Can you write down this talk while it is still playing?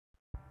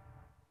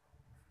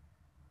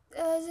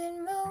Does it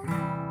move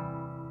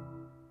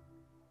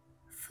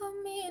for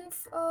me and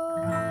for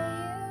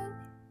you?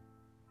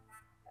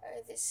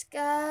 Are the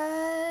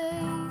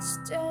skies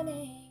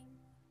turning?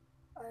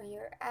 Are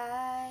your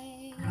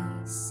eyes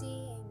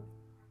seeing?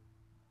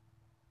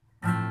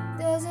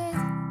 Does it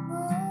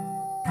move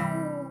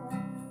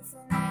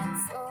for me and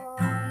for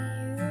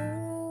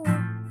you?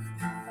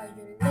 Are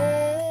your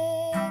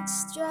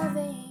legs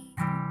driving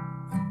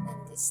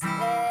in this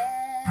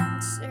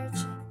land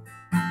searching?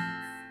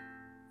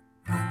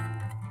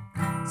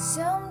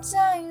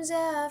 Sometimes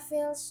I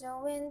feel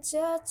so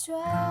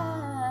intertwined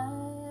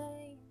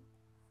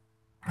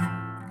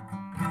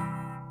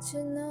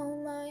to know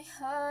my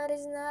heart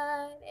is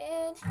not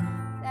in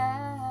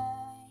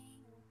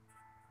line.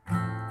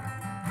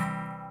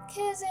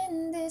 'Cause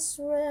in this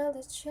world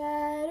I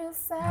try to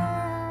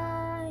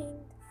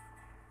find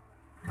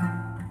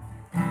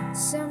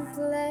some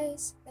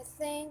place I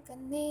think I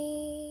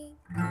need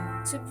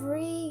to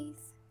breathe.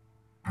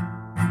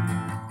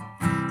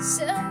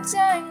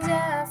 Sometimes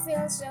I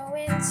feel so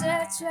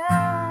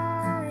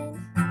intertwined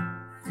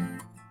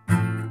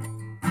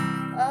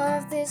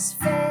of this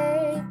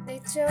fate they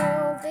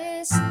told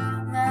is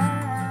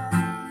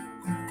mine.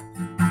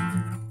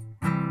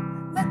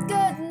 But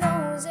God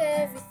knows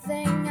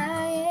everything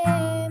I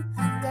am.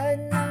 God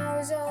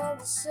knows all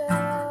the sufferings.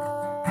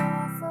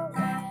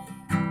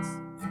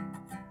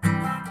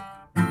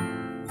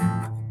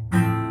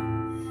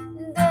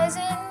 Does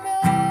it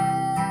move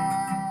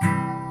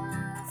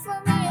for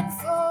me and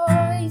for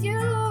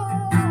you?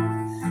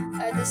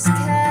 Are the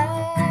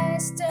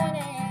skies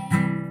turning?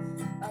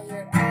 Are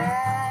your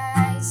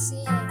eyes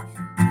seeing?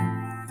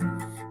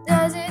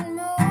 Does it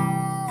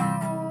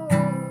move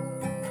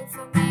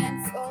for me and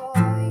for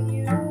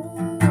you?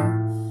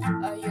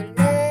 Are your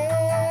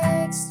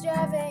legs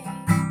driving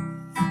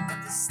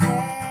in this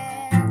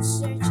land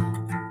searching?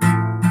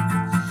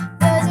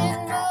 Does it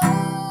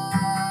move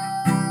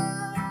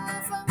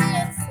for me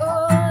and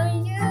for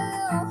you?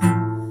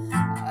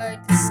 Are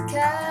the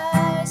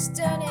skies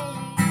turning?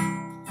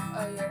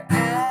 Are your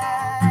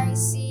eyes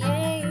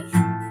seeing?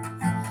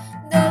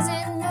 Does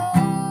it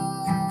move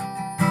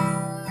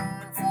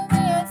for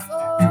me and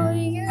for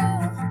you?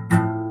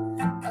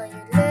 Are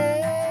your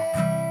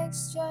legs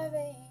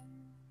driving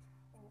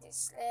in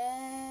this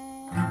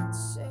land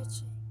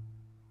searching?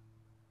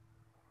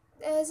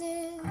 Does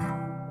it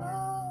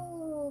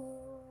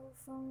move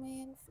for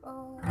me and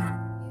for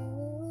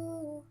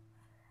you?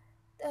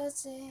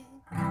 Does it